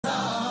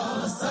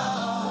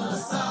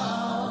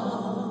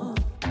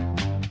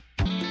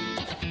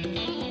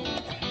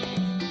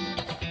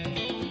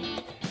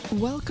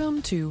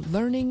Welcome to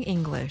Learning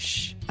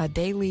English, a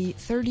daily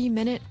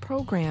 30-minute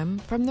program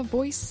from the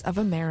Voice of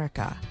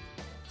America.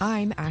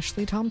 I'm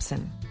Ashley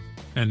Thompson.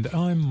 And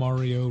I'm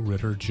Mario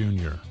Ritter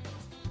Jr.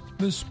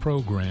 This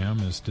program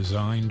is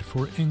designed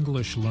for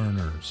English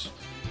learners,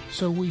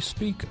 so we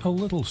speak a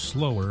little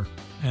slower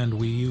and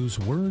we use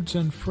words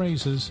and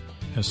phrases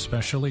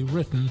especially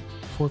written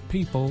for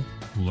people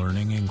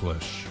learning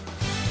English.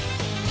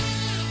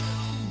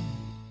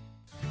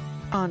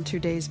 On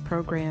today's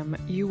program,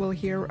 you will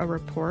hear a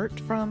report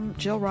from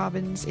Jill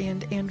Robbins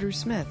and Andrew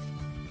Smith.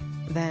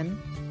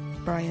 Then,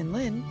 Brian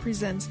Lynn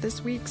presents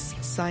this week's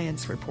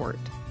science report.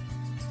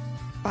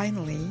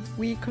 Finally,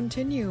 we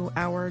continue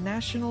our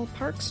national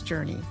parks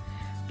journey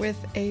with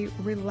a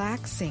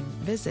relaxing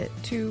visit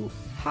to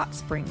Hot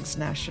Springs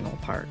National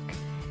Park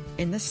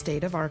in the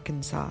state of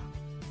Arkansas.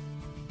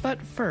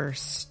 But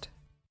first,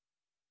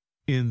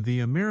 in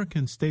the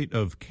American state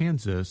of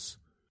Kansas,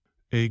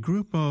 a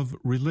group of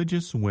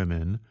religious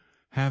women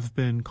have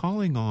been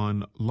calling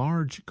on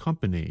large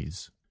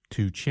companies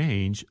to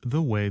change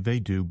the way they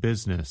do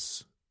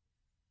business.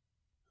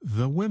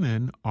 The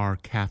women are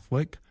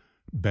Catholic,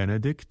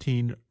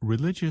 Benedictine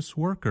religious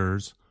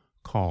workers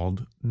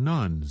called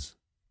nuns.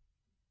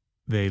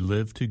 They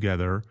live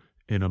together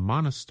in a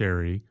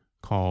monastery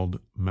called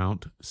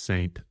Mount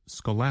St.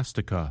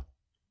 Scholastica.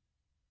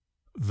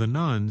 The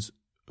nuns,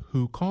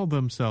 who call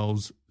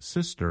themselves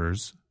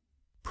sisters,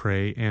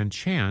 pray and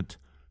chant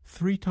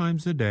 3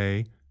 times a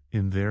day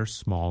in their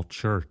small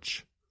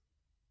church.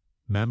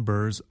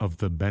 Members of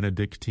the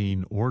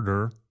Benedictine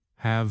order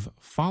have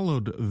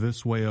followed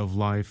this way of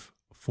life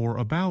for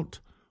about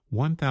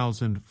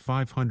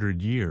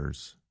 1,500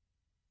 years.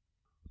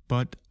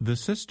 But the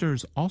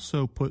sisters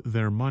also put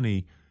their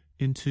money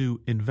into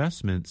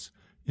investments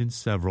in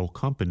several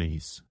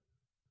companies.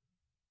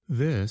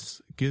 This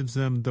gives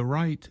them the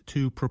right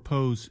to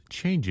propose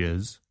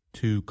changes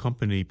to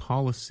company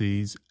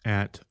policies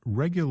at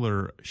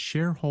regular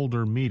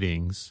shareholder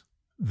meetings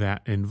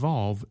that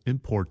involve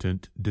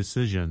important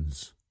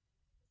decisions.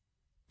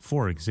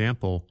 For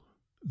example,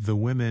 the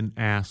women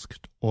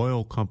asked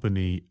oil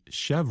company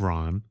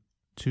Chevron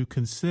to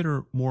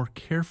consider more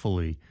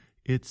carefully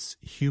its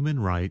human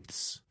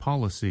rights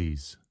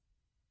policies.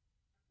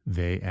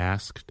 They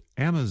asked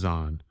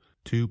Amazon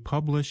to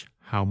publish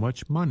how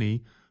much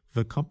money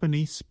the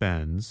company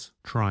spends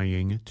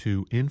trying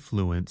to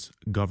influence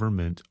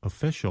government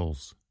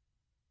officials.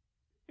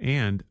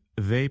 And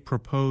they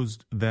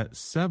proposed that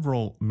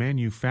several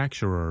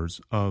manufacturers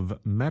of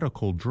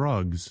medical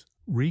drugs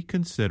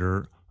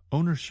reconsider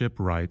ownership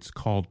rights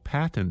called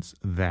patents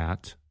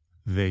that,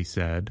 they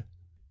said,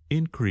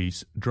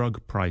 increase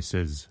drug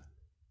prices.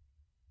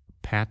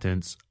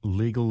 Patents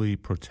legally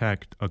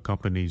protect a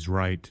company's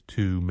right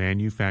to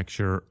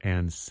manufacture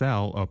and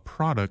sell a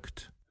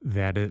product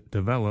that it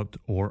developed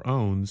or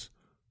owns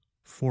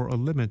for a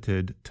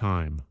limited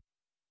time.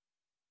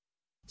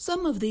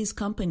 Some of these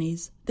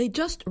companies, they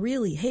just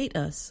really hate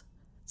us,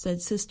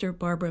 said Sister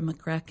Barbara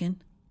McCracken.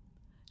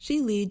 She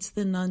leads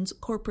the Nuns'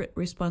 Corporate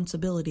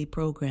Responsibility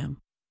Program.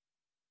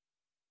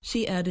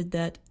 She added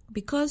that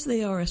because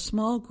they are a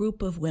small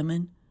group of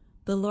women,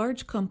 the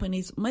large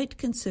companies might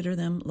consider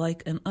them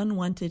like an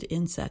unwanted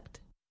insect.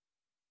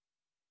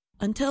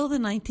 Until the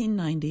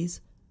 1990s,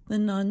 the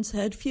nuns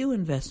had few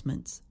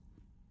investments.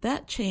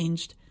 That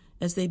changed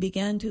as they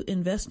began to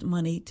invest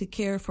money to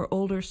care for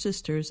older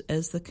sisters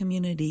as the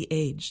community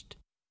aged.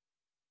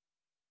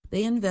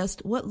 They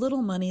invest what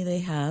little money they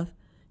have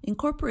in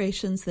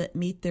corporations that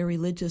meet their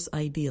religious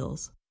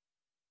ideals.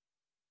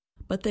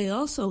 But they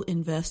also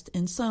invest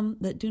in some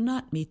that do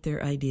not meet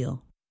their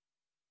ideal.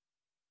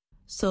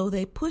 So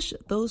they push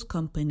those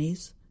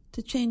companies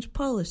to change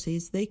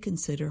policies they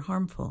consider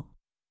harmful.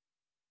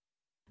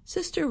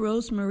 Sister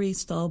Rosemarie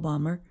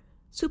Stahlbaumer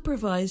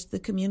supervised the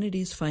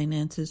community's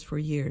finances for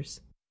years.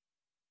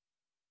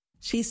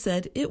 She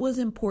said it was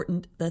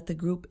important that the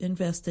group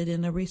invested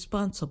in a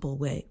responsible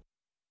way.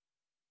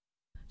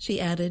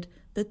 She added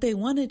that they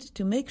wanted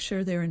to make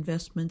sure their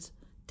investments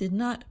did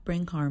not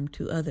bring harm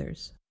to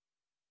others.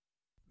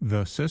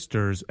 The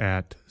sisters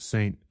at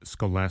St.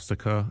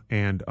 Scholastica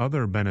and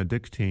other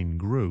Benedictine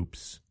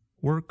groups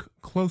work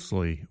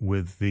closely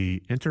with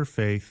the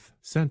Interfaith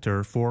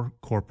Center for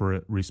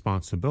Corporate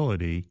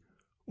Responsibility,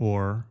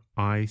 or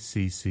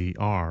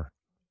ICCR.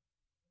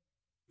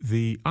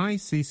 The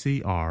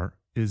ICCR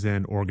is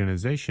an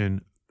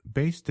organization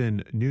based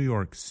in New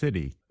York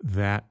City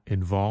that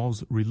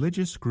involves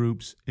religious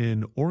groups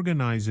in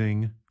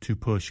organizing to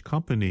push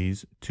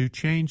companies to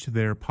change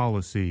their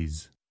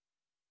policies.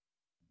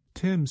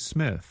 Tim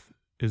Smith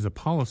is a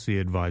policy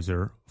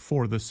advisor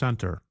for the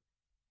center.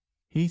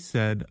 He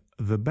said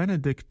the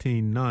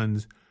Benedictine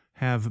nuns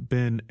have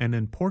been an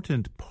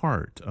important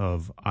part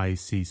of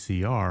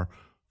ICCR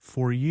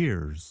for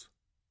years.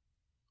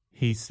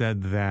 He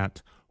said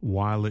that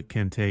while it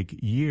can take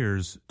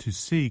years to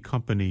see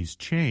companies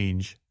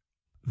change,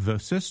 the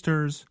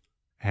sisters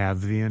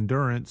have the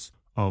endurance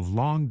of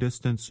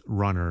long-distance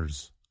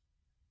runners.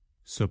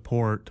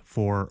 Support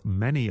for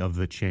many of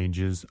the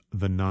changes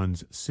the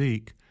nuns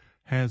seek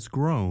has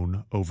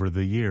grown over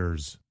the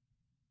years.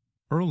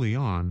 Early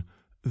on,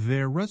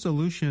 their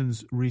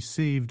resolutions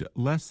received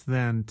less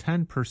than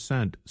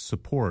 10%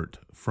 support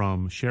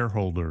from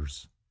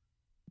shareholders.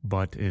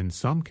 But in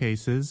some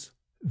cases,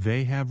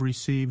 they have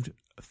received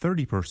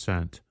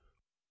 30%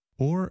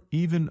 or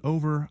even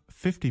over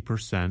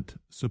 50%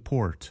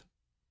 support.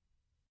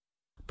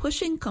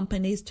 Pushing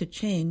companies to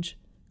change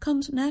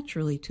comes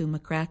naturally to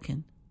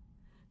McCracken.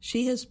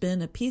 She has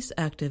been a peace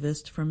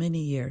activist for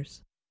many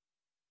years.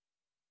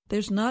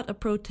 There's not a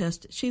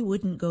protest she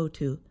wouldn't go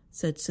to,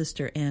 said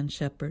Sister Ann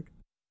Shepard.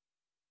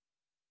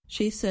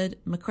 She said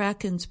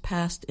McCracken's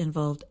past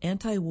involved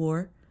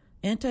anti-war,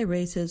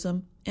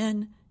 anti-racism,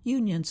 and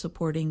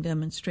union-supporting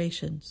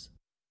demonstrations.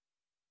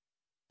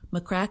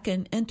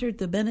 McCracken entered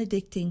the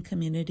Benedictine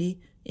community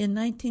in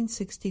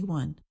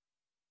 1961.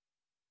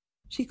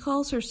 She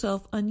calls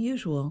herself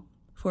unusual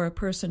for a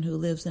person who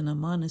lives in a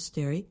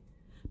monastery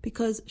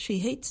because she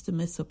hates to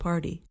miss a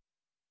party.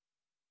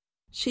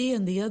 She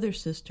and the other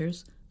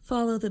sisters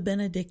follow the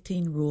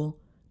Benedictine rule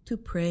to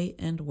pray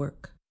and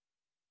work.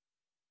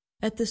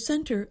 At the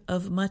center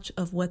of much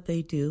of what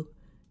they do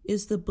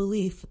is the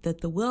belief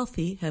that the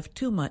wealthy have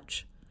too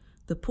much,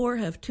 the poor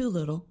have too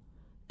little,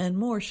 and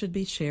more should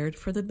be shared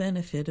for the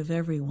benefit of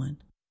everyone.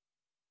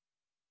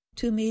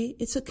 To me,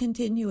 it's a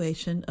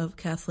continuation of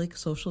Catholic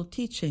social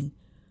teaching,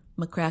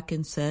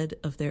 McCracken said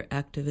of their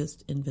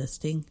activist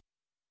investing.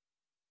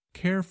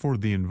 Care for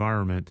the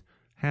environment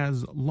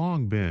has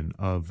long been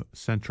of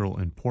central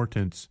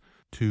importance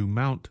to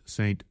Mount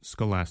St.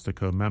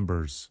 Scholastica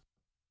members.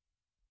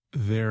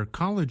 Their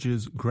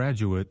college's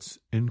graduates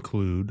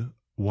include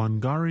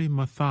Wangari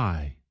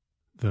Maathai,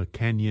 the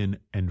Kenyan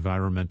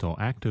environmental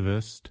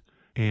activist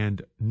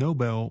and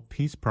Nobel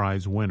Peace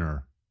Prize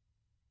winner.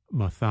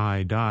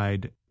 Maathai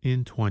died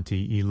in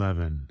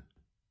 2011.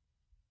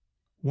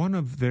 One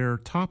of their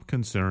top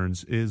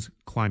concerns is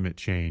climate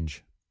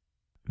change.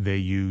 They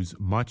use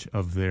much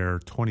of their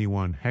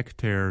 21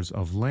 hectares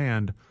of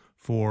land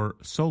for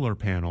solar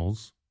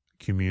panels,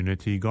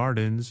 community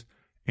gardens,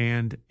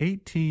 and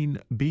 18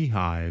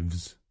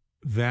 beehives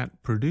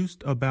that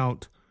produced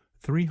about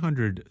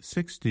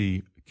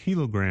 360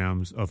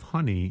 kilograms of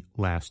honey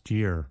last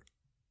year.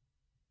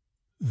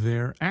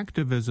 Their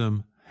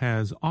activism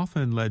has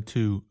often led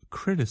to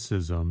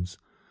criticisms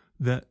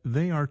that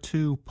they are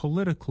too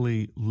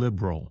politically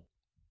liberal.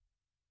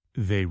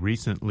 They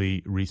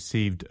recently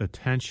received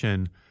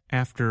attention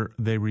after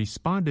they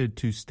responded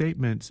to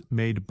statements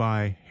made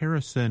by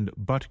Harrison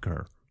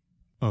Butker,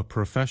 a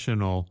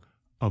professional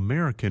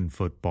American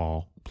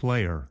football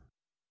player.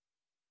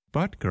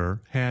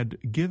 Butker had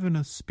given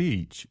a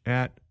speech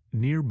at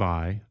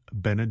nearby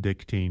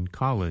Benedictine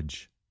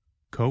College,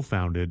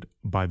 co-founded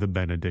by the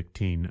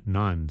Benedictine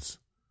nuns.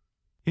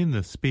 In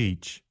the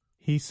speech,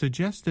 he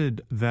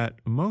suggested that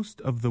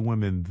most of the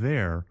women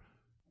there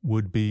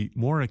would be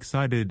more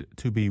excited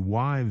to be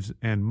wives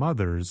and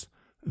mothers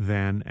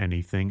than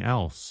anything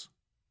else.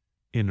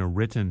 In a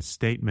written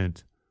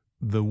statement,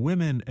 the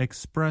women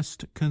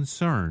expressed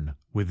concern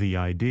with the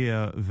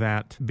idea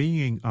that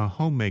being a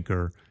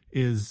homemaker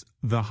is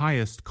the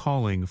highest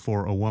calling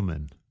for a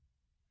woman.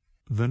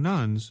 The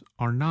nuns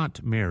are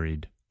not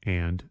married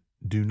and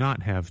do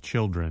not have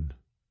children.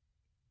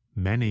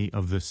 Many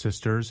of the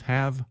sisters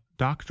have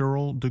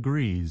doctoral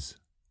degrees.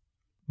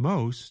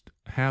 Most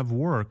have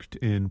worked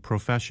in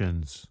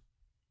professions.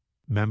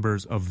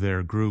 Members of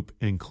their group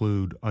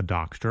include a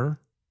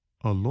doctor,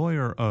 a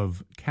lawyer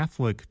of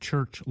Catholic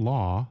Church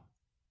law,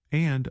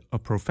 and a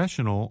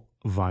professional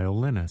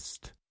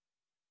violinist.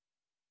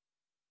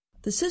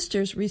 The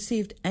sisters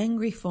received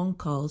angry phone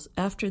calls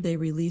after they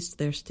released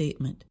their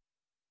statement.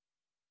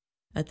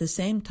 At the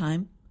same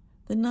time,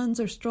 the nuns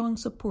are strong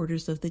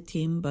supporters of the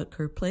team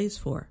Butker plays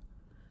for,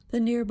 the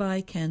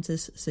nearby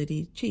Kansas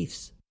City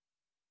Chiefs.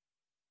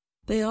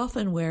 They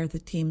often wear the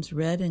team's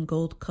red and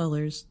gold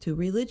colors to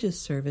religious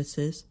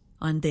services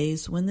on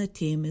days when the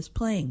team is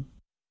playing.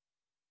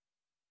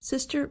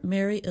 Sister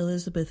Mary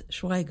Elizabeth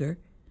Schweiger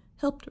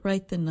helped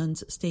write the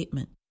nuns'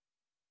 statement.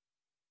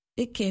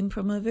 It came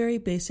from a very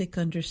basic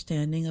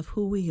understanding of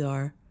who we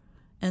are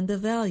and the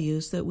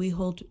values that we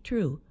hold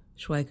true,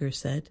 Schweiger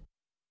said.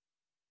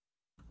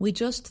 We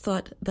just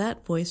thought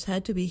that voice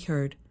had to be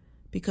heard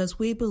because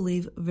we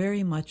believe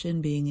very much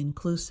in being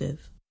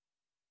inclusive.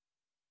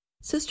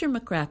 Sister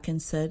McCracken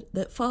said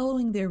that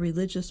following their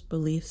religious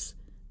beliefs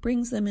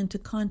brings them into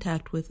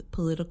contact with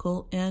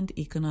political and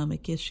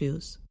economic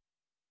issues.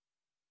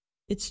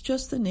 It's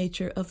just the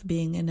nature of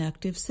being an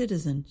active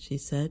citizen, she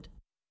said.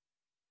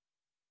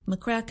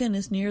 McCracken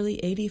is nearly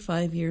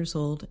 85 years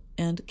old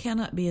and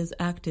cannot be as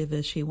active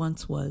as she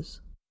once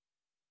was.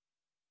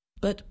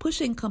 But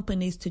pushing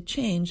companies to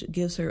change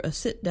gives her a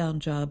sit-down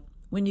job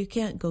when you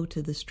can't go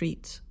to the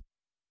streets.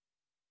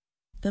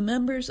 The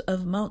members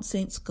of Mount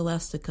St.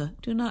 Scholastica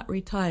do not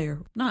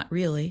retire, not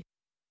really.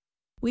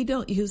 We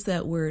don't use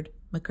that word,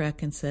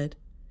 McCracken said.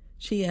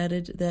 She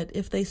added that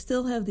if they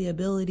still have the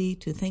ability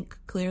to think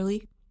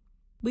clearly,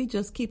 we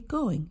just keep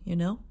going, you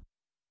know.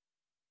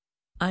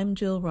 I'm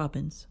Jill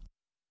Robbins.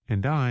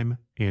 And I'm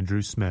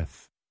Andrew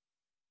Smith.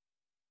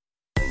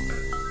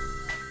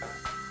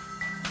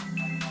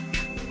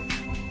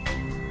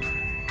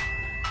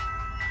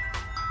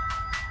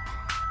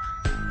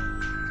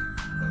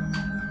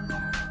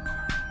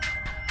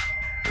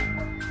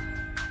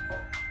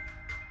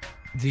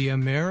 The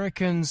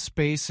American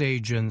Space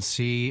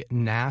Agency,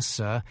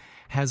 NASA,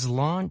 has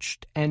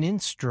launched an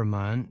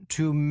instrument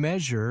to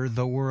measure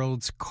the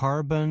world's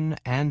carbon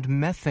and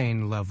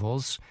methane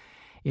levels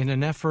in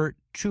an effort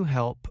to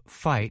help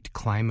fight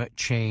climate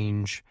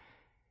change.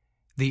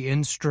 The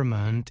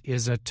instrument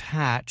is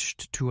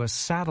attached to a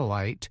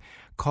satellite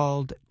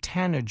called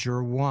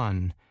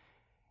Tanager-1.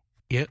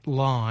 It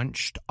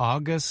launched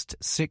August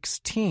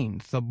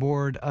 16th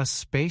aboard a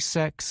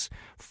SpaceX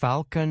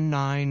Falcon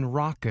 9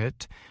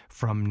 rocket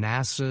from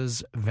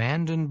NASA's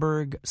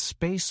Vandenberg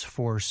Space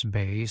Force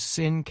Base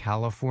in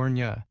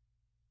California.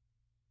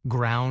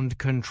 Ground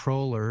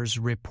controllers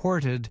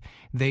reported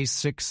they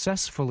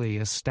successfully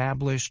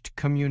established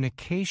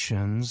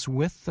communications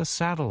with the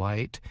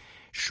satellite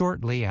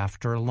shortly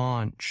after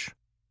launch.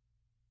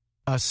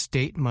 A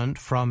statement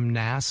from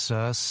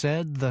NASA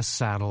said the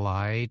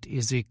satellite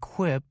is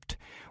equipped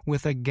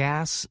with a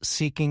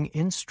gas-seeking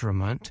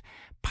instrument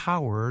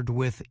powered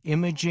with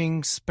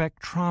imaging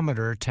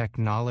spectrometer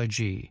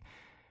technology.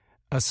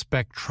 A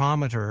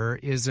spectrometer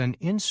is an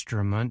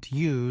instrument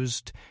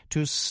used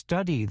to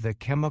study the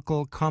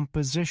chemical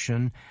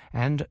composition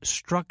and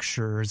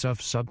structures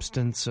of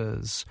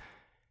substances.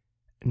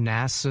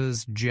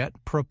 NASA's Jet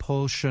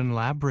Propulsion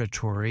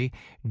Laboratory,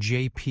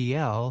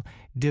 JPL,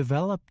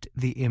 developed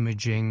the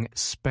imaging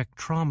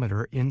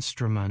spectrometer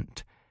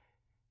instrument.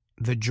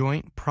 The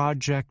joint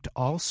project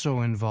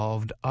also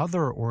involved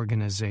other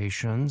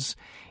organizations,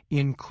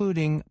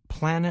 including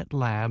Planet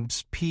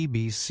Labs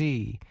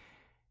PBC.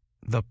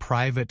 The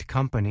private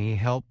company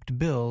helped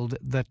build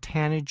the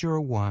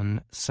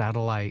Tanager-1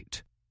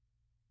 satellite.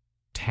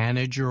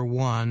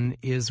 Tanager-1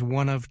 is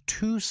one of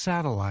 2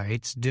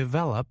 satellites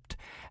developed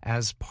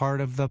as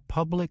part of the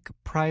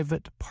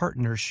public-private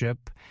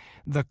partnership,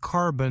 the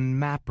Carbon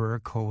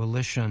Mapper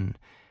Coalition.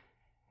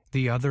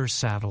 The other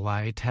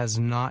satellite has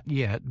not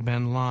yet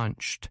been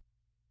launched.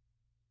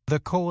 The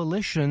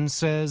coalition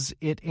says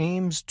it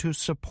aims to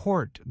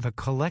support the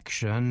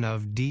collection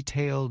of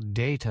detailed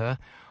data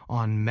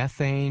on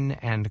methane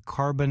and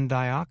carbon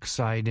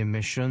dioxide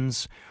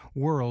emissions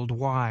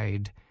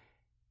worldwide.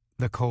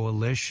 The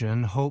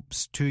coalition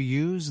hopes to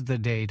use the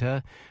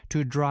data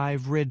to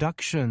drive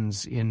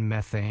reductions in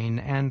methane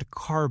and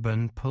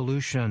carbon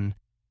pollution.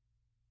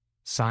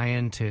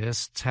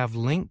 Scientists have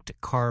linked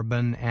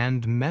carbon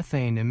and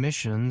methane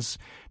emissions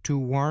to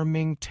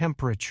warming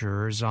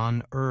temperatures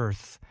on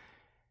Earth.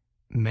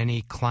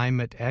 Many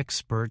climate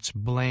experts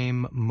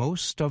blame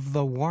most of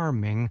the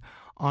warming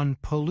on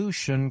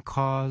pollution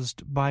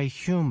caused by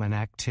human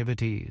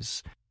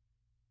activities.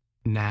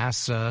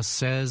 NASA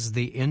says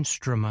the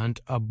instrument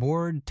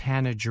aboard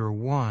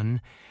Tanager-1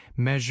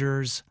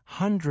 measures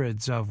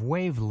hundreds of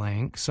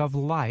wavelengths of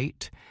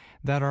light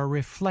that are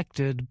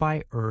reflected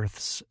by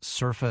Earth's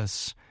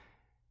surface.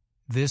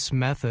 This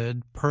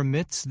method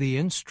permits the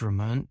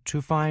instrument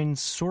to find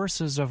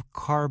sources of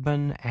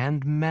carbon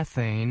and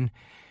methane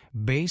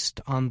based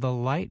on the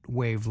light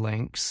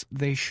wavelengths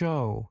they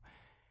show.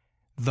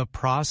 The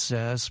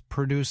process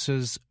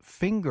produces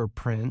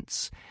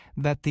fingerprints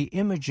that the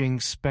imaging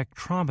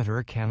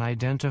spectrometer can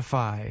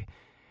identify,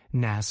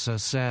 NASA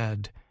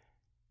said.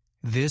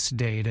 This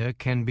data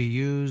can be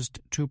used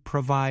to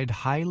provide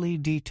highly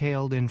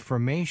detailed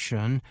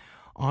information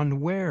on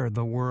where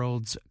the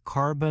world's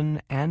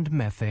carbon and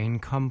methane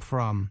come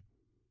from.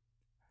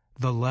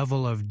 The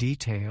level of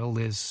detail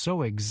is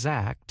so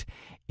exact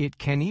it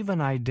can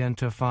even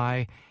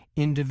identify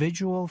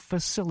individual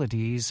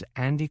facilities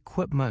and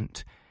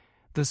equipment,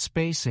 the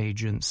space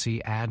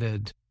agency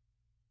added.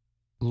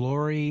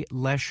 Lori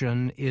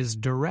Leshan is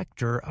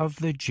director of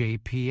the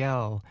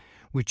JPL,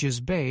 which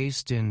is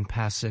based in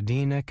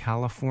Pasadena,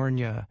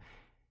 California.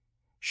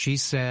 She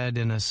said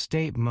in a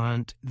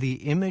statement, the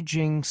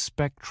imaging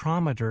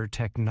spectrometer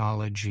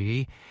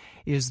technology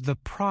is the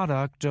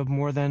product of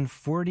more than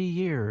 40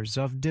 years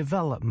of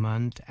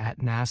development at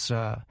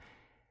NASA.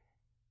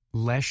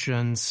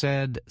 Leshan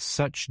said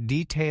such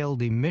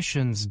detailed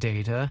emissions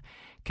data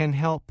can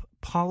help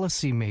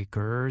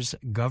policymakers,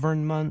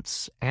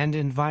 governments, and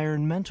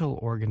environmental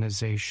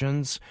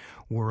organizations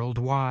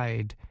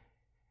worldwide.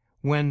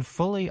 When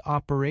fully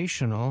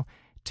operational,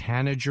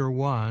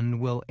 Tanager-1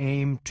 will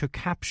aim to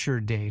capture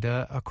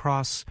data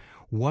across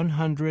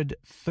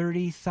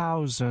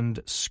 130,000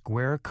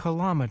 square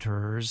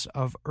kilometers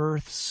of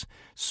Earth's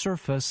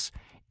surface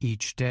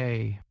each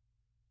day.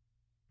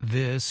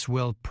 This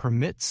will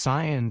permit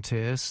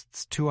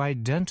scientists to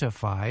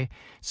identify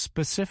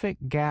specific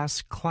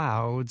gas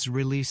clouds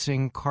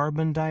releasing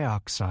carbon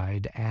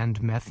dioxide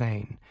and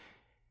methane.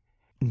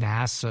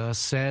 NASA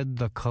said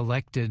the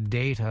collected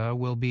data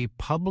will be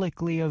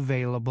publicly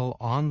available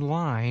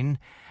online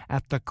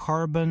at the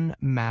Carbon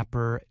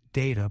Mapper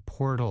data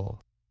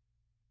portal.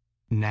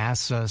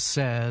 NASA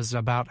says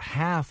about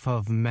half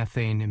of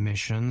methane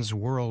emissions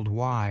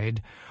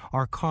worldwide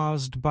are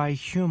caused by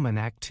human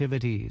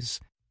activities.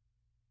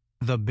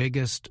 The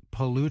biggest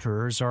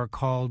polluters are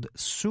called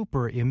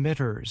super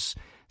emitters,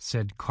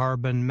 said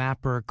Carbon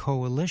Mapper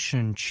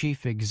Coalition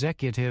Chief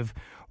Executive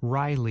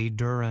Riley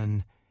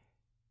Duran.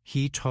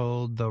 He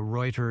told the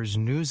Reuters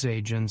news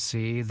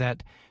agency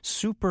that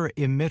super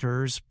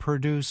emitters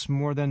produce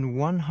more than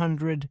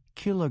 100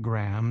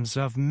 kilograms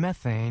of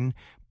methane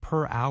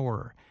per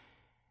hour.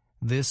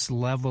 This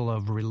level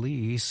of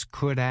release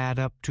could add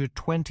up to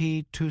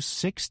 20 to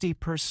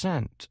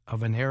 60%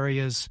 of an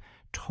area's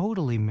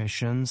total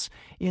emissions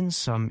in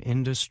some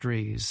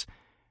industries,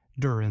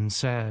 Duran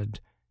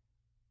said.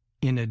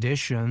 In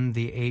addition,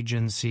 the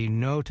agency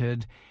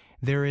noted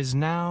there is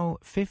now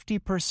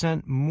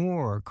 50%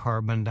 more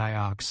carbon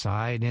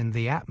dioxide in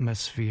the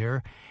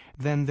atmosphere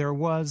than there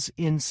was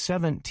in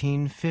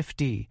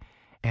 1750,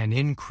 an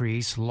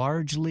increase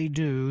largely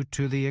due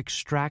to the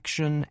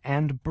extraction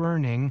and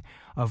burning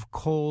of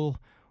coal,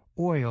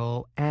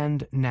 oil,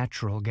 and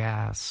natural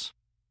gas.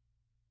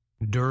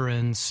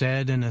 Duran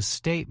said in a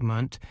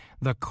statement,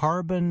 the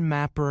Carbon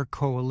Mapper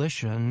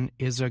Coalition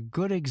is a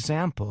good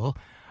example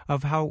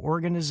of how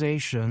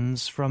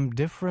organizations from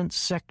different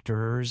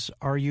sectors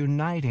are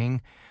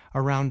uniting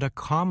around a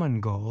common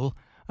goal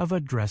of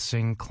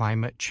addressing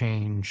climate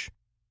change.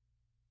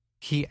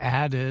 He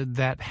added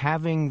that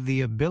having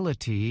the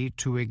ability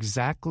to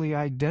exactly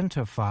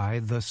identify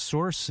the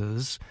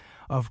sources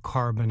of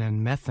carbon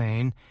and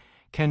methane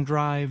can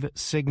drive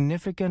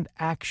significant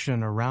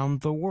action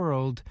around the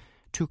world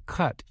to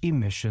cut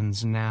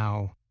emissions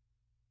now.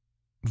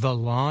 The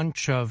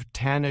launch of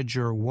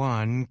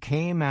Tanager-1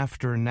 came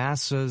after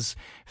NASA's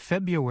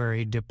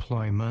February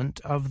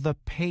deployment of the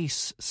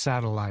PACE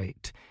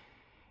satellite.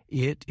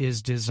 It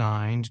is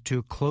designed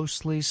to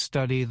closely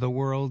study the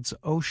world's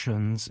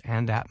oceans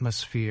and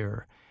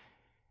atmosphere.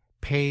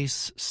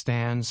 PACE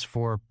stands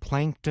for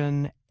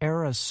Plankton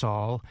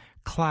Aerosol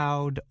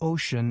Cloud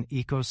Ocean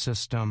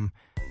Ecosystem.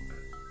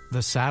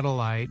 The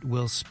satellite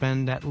will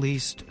spend at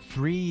least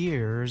 3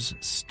 years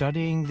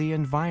studying the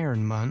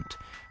environment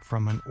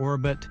from an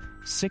orbit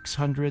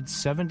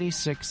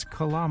 676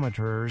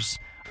 kilometers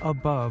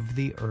above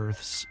the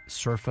Earth's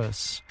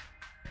surface.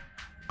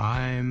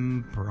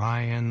 I'm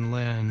Brian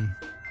Lynn.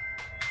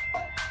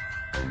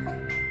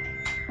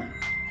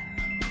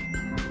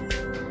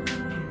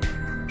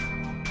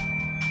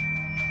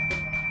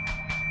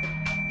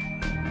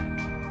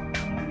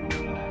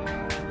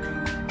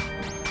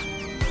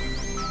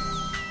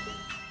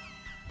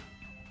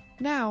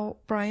 Now,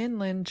 Brian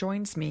Lynn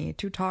joins me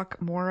to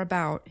talk more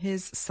about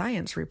his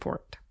science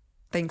report.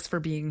 Thanks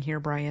for being here,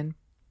 Brian.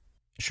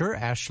 Sure,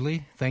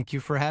 Ashley. Thank you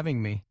for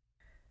having me.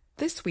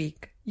 This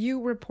week,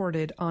 you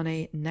reported on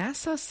a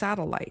NASA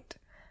satellite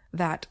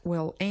that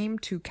will aim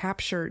to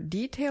capture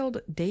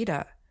detailed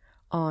data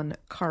on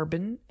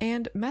carbon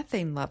and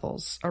methane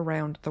levels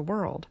around the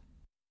world.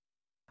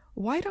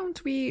 Why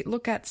don't we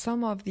look at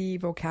some of the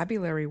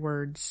vocabulary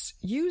words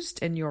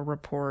used in your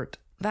report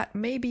that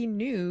may be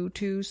new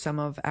to some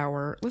of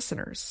our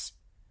listeners?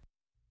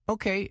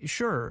 Okay,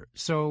 sure.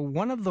 So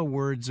one of the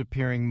words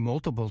appearing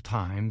multiple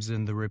times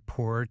in the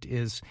report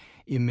is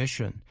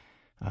emission.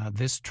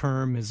 This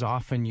term is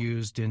often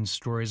used in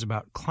stories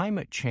about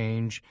climate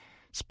change,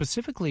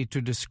 specifically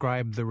to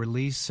describe the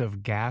release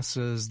of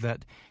gases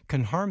that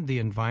can harm the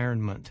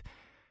environment.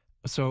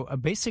 So a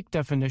basic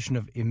definition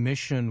of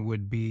emission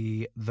would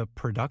be the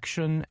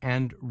production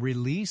and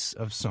release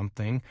of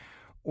something,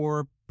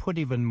 or put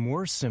even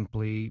more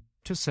simply,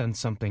 to send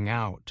something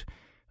out.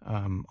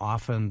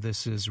 Often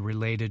this is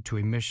related to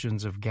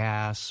emissions of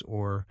gas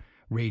or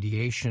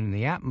radiation in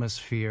the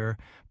atmosphere,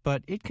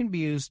 but it can be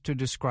used to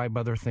describe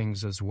other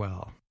things as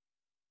well.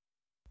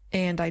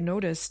 And I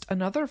noticed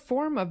another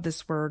form of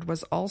this word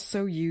was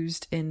also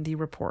used in the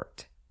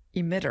report,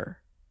 emitter.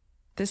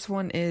 This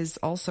one is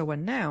also a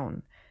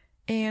noun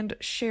and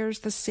shares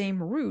the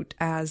same root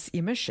as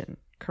emission,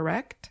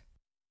 correct?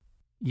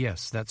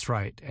 Yes, that's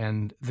right.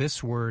 And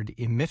this word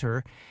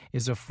emitter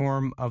is a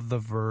form of the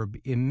verb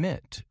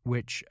emit,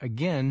 which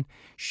again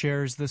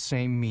shares the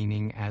same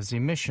meaning as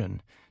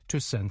emission, to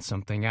send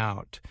something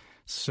out.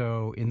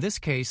 So in this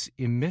case,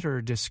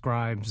 emitter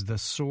describes the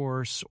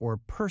source or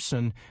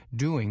person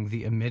doing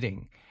the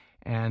emitting.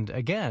 And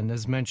again,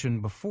 as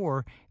mentioned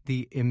before,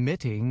 the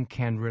emitting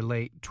can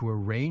relate to a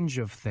range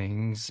of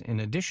things in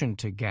addition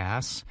to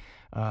gas.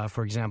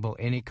 For example,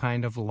 any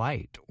kind of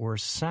light or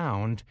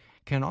sound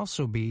can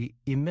also be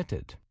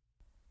emitted.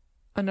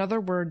 Another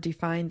word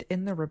defined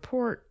in the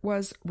report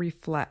was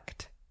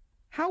reflect.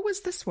 How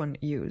was this one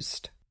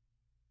used?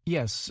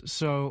 Yes,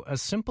 so a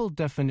simple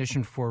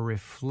definition for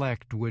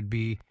reflect would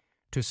be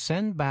to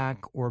send back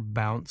or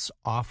bounce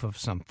off of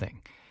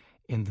something.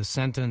 In the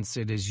sentence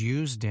it is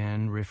used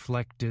in,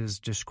 reflect is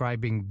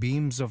describing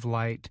beams of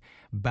light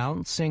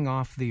bouncing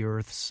off the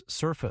Earth's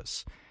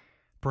surface.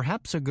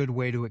 Perhaps a good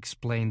way to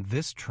explain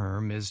this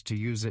term is to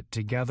use it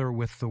together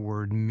with the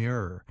word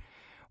mirror.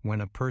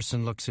 When a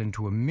person looks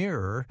into a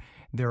mirror,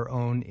 their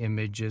own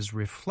image is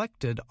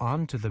reflected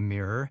onto the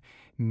mirror,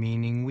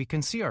 meaning we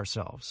can see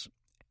ourselves.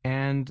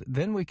 And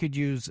then we could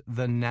use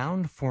the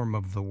noun form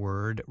of the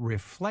word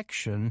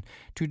reflection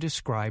to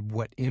describe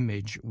what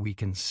image we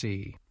can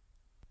see.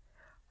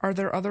 Are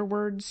there other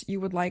words you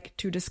would like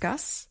to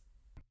discuss?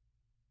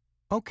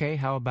 Okay,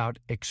 how about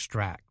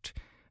extract?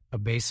 A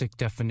basic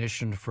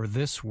definition for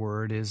this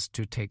word is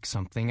to take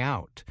something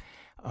out.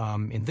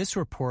 In this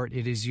report,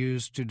 it is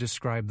used to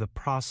describe the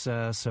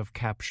process of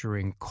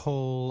capturing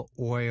coal,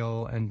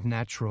 oil, and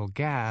natural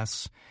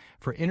gas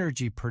for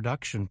energy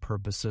production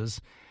purposes,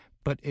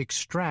 but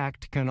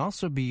extract can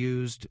also be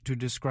used to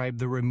describe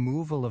the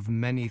removal of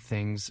many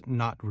things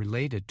not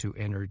related to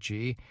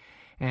energy.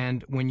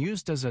 And when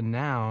used as a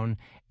noun,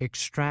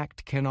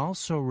 extract can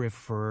also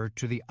refer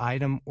to the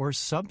item or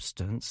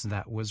substance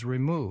that was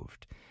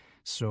removed.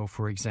 So,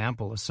 for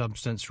example, a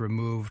substance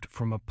removed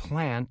from a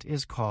plant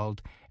is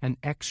called an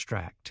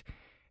extract.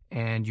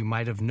 And you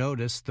might have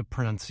noticed the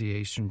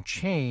pronunciation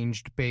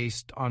changed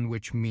based on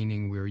which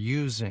meaning we're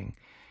using.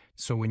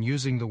 So when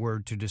using the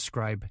word to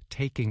describe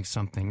taking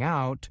something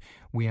out,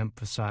 we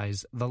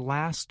emphasize the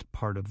last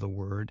part of the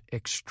word,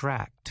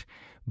 extract.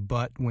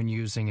 But when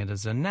using it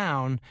as a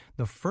noun,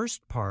 the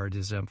first part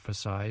is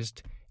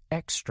emphasized,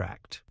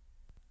 extract.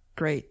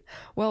 Great.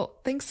 Well,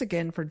 thanks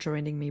again for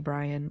joining me,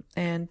 Brian,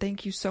 and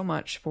thank you so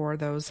much for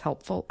those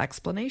helpful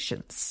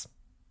explanations.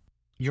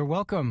 You're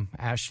welcome,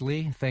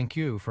 Ashley. Thank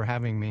you for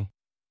having me.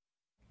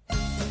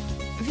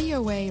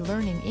 VOA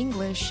Learning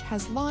English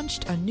has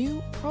launched a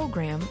new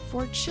program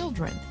for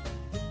children.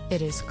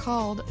 It is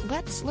called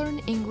Let's Learn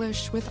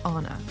English with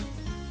Anna.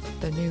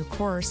 The new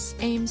course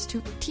aims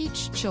to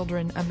teach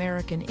children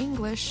American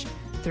English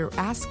through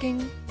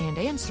asking and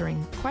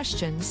answering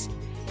questions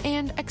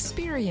and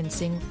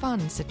experiencing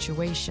fun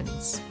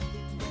situations.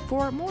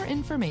 For more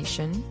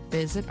information,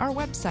 visit our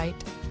website,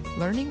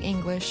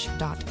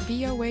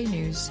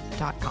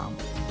 learningenglish.voanews.com.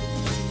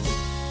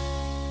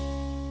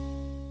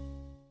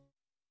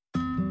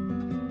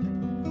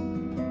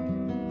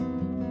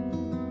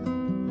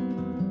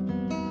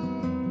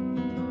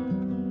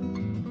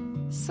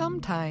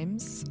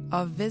 Sometimes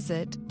a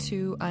visit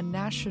to a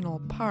national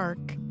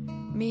park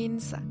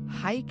means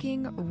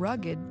hiking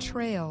rugged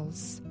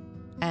trails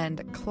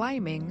and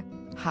climbing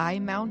high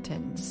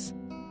mountains.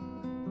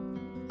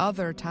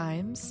 Other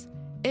times,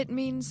 it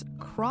means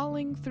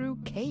crawling through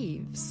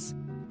caves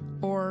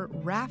or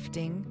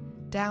rafting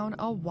down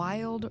a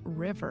wild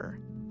river.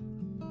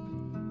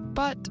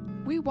 But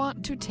we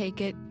want to take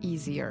it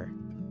easier.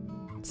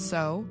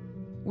 So,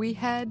 we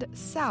head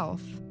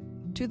south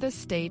to the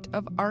state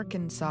of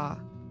Arkansas.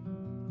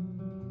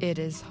 It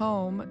is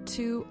home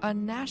to a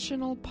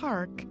national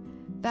park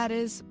that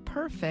is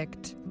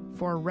perfect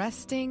for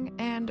resting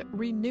and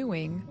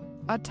renewing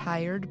a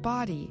tired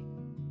body.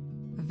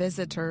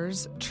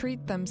 Visitors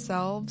treat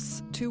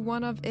themselves to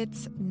one of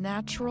its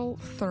natural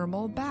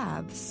thermal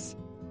baths.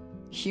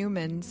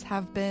 Humans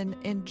have been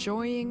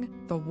enjoying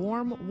the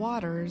warm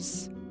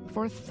waters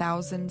for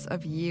thousands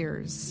of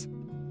years.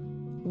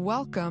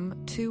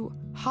 Welcome to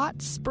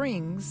Hot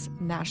Springs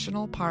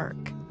National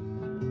Park.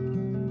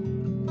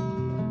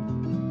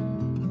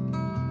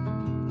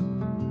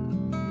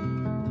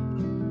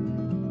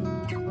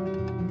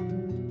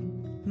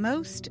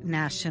 Most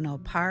national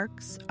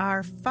parks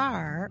are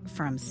far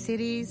from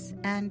cities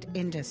and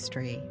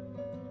industry,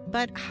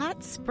 but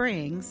Hot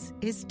Springs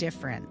is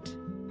different.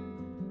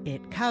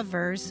 It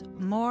covers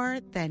more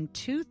than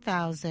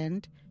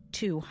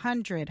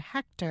 2,200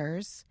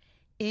 hectares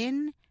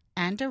in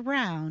and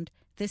around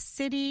the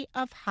city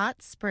of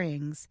Hot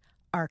Springs,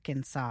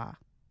 Arkansas.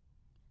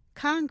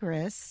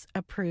 Congress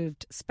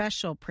approved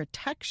special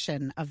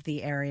protection of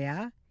the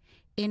area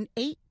in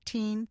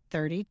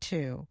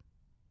 1832.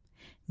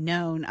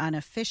 Known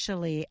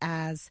unofficially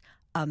as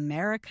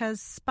America's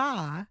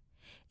Spa,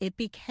 it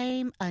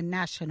became a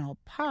national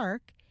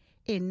park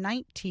in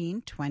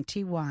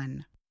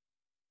 1921.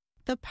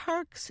 The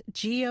park's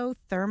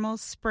geothermal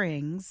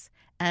springs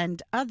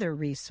and other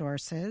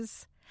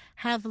resources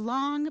have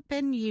long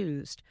been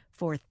used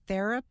for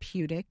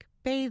therapeutic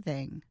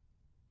bathing.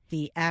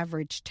 The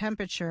average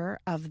temperature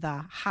of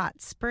the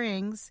hot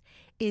springs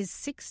is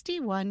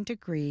 61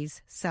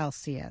 degrees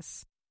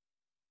Celsius.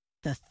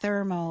 The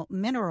thermal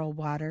mineral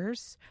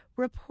waters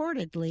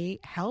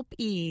reportedly help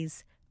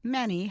ease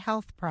many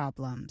health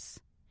problems,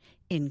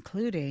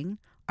 including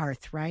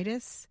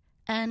arthritis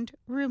and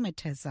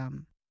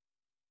rheumatism.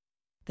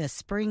 The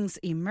springs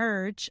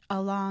emerge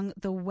along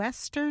the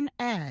western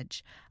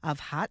edge of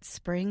Hot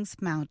Springs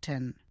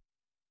Mountain.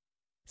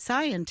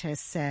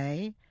 Scientists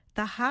say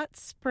the hot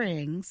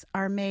springs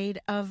are made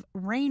of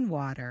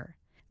rainwater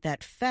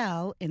that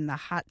fell in the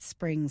hot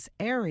springs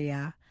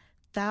area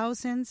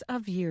thousands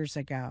of years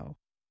ago.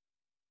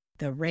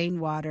 The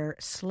rainwater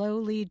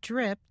slowly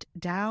dripped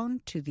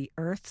down to the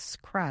Earth's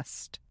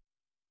crust.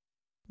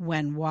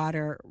 When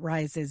water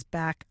rises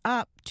back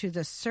up to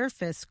the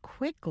surface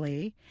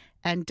quickly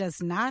and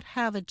does not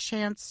have a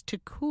chance to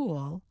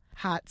cool,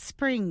 hot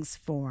springs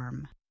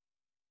form.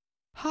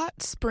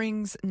 Hot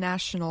Springs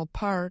National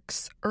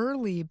Park's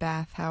early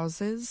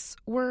bathhouses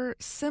were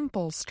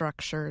simple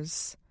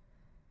structures.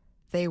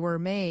 They were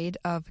made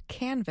of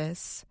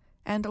canvas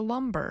and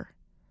lumber.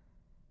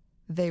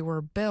 They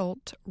were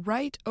built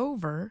right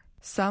over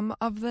some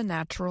of the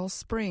natural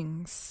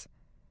springs.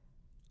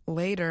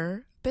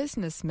 Later,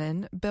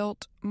 businessmen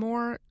built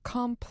more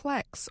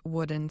complex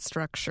wooden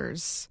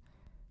structures,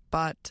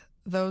 but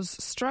those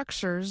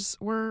structures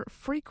were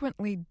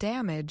frequently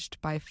damaged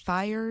by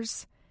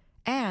fires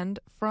and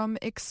from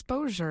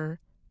exposure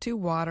to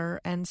water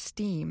and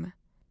steam.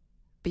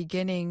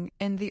 Beginning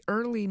in the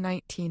early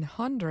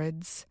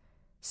 1900s,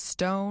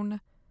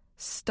 stone,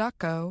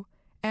 stucco,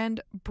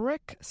 and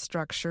brick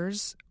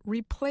structures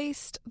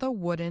replaced the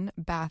wooden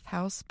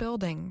bathhouse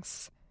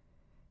buildings.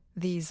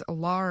 These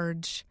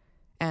large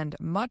and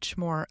much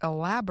more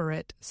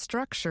elaborate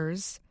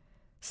structures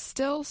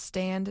still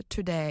stand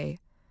today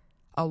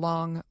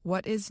along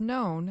what is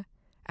known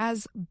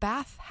as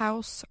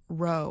Bathhouse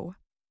Row.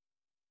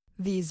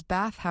 These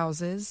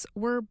bathhouses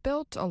were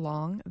built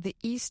along the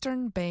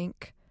eastern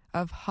bank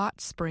of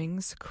Hot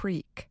Springs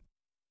Creek.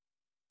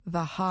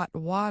 The hot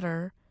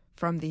water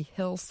from the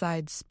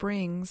hillside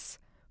springs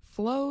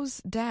flows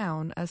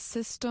down a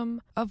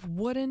system of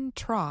wooden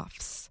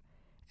troughs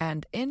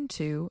and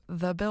into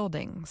the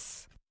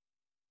buildings.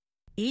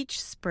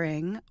 Each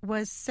spring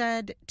was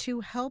said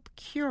to help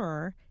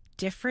cure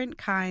different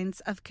kinds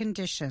of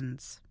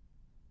conditions.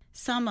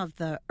 Some of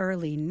the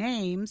early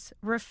names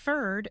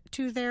referred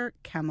to their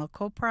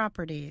chemical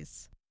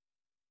properties.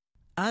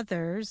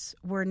 Others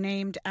were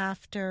named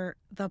after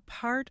the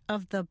part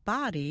of the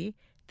body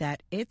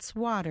that its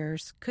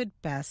waters could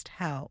best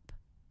help.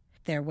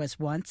 There was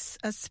once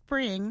a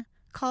spring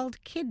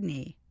called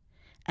Kidney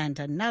and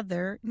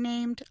another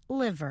named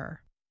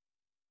Liver.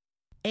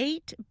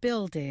 8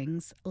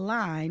 buildings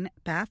line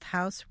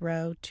Bathhouse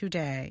Row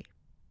today.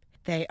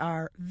 They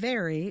are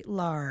very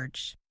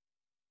large.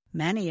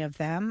 Many of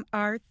them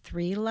are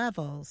 3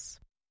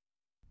 levels.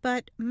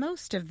 But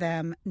most of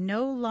them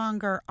no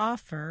longer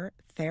offer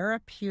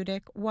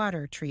therapeutic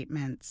water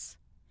treatments.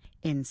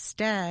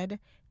 Instead,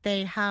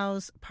 they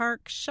house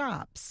park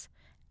shops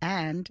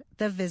and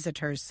the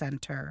visitors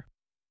center.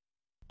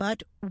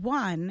 But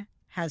one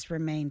has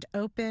remained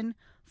open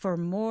for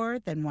more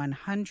than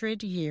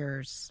 100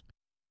 years.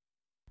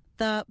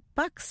 The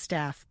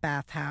Buckstaff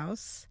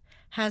Bathhouse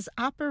has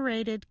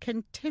operated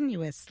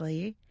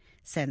continuously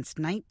since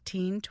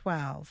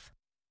 1912.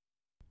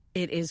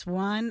 It is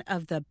one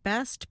of the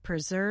best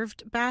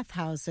preserved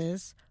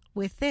bathhouses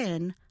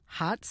within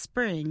Hot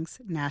Springs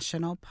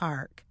National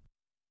Park.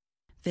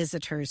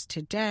 Visitors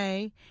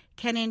today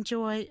can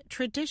enjoy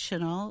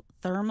traditional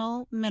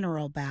thermal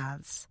mineral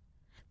baths.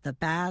 The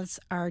baths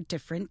are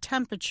different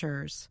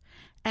temperatures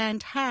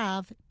and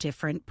have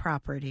different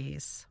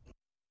properties.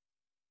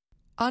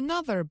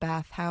 Another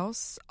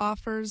bathhouse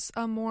offers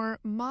a more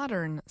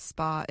modern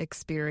spa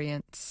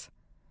experience.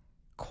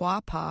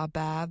 Quapaw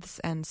Baths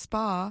and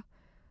Spa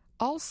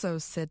also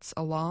sits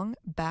along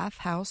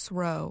Bathhouse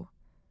Row.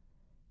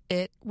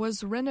 It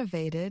was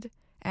renovated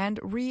and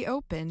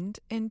reopened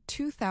in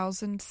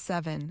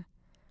 2007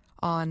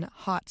 on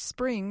Hot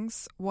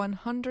Springs'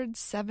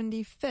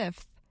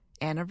 175th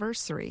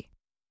anniversary.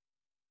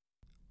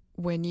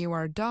 When you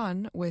are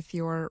done with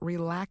your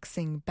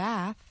relaxing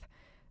bath,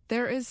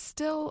 there is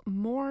still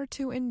more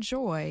to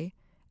enjoy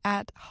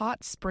at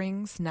Hot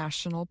Springs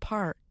National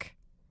Park.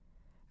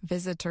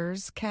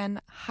 Visitors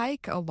can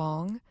hike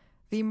along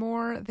the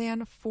more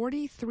than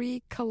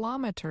 43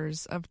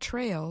 kilometers of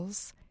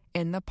trails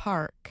in the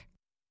park.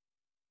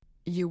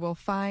 You will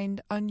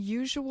find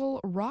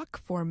unusual rock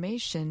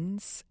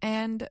formations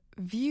and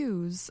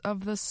views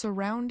of the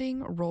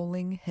surrounding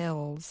rolling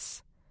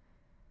hills.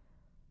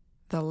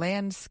 The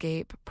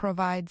landscape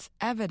provides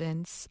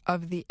evidence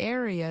of the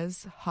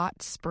area's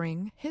hot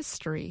spring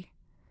history.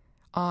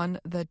 On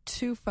the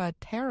Tufa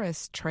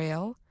Terrace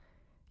Trail,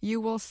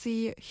 you will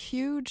see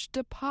huge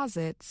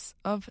deposits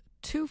of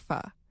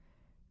tufa,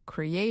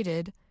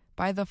 created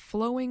by the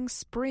flowing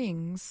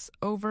springs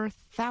over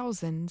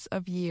thousands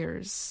of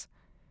years.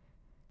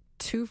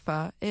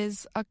 Tufa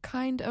is a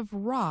kind of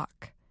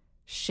rock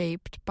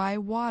shaped by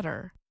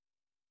water.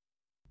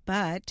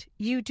 But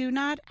you do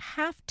not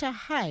have to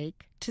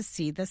hike to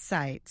see the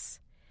sights.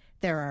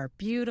 There are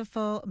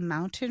beautiful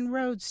mountain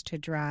roads to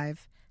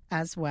drive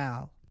as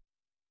well.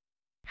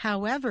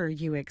 However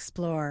you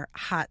explore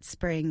Hot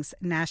Springs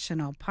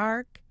National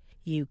Park,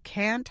 you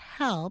can't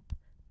help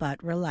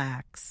but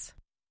relax.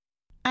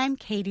 I'm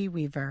Katie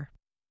Weaver.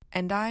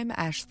 And I'm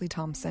Ashley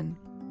Thompson.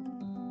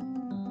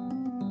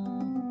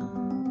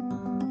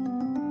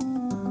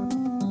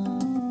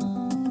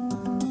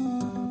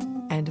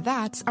 And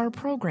that's our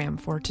program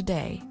for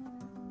today.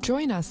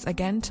 Join us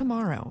again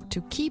tomorrow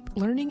to keep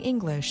learning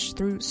English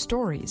through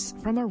stories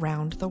from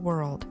around the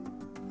world.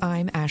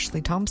 I'm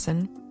Ashley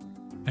Thompson.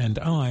 And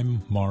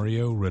I'm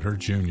Mario Ritter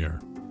Jr.